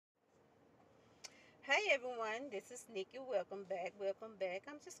Hey everyone, this is Nikki. Welcome back. Welcome back.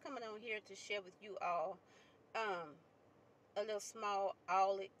 I'm just coming on here to share with you all um a little small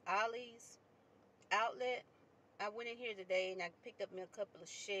Ollie's outlet. I went in here today and I picked up me a couple of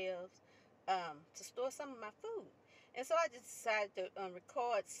shelves to store some of my food. And so I just decided to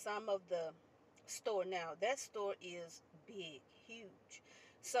record some of the store. Now that store is big, huge.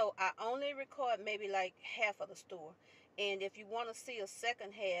 So I only record maybe like half of the store. And if you want to see a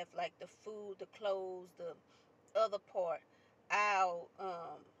second half, like the food, the clothes, the other part, I'll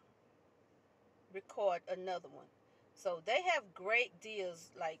record another one. So they have great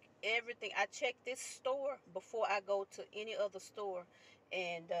deals, like everything. I check this store before I go to any other store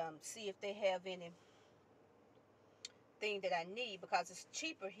and see if they have anything that I need, because it's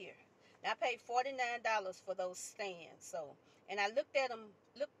cheaper here. Now I paid $49 for those stands. So, and I looked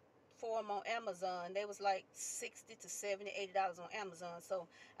for them on Amazon. They was like 60 to 70, $80 on Amazon. So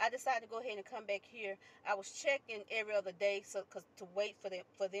I decided to go ahead and come back here. I was checking every other day, so cause to wait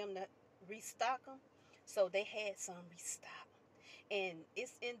for them to restock them. So they had some restock, and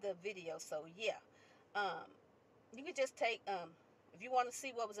it's in the video. So yeah, um, you could just take if you want to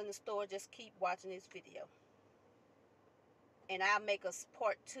see what was in the store, just keep watching this video, and I'll make a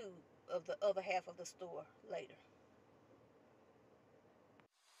part two of the other half of the store later.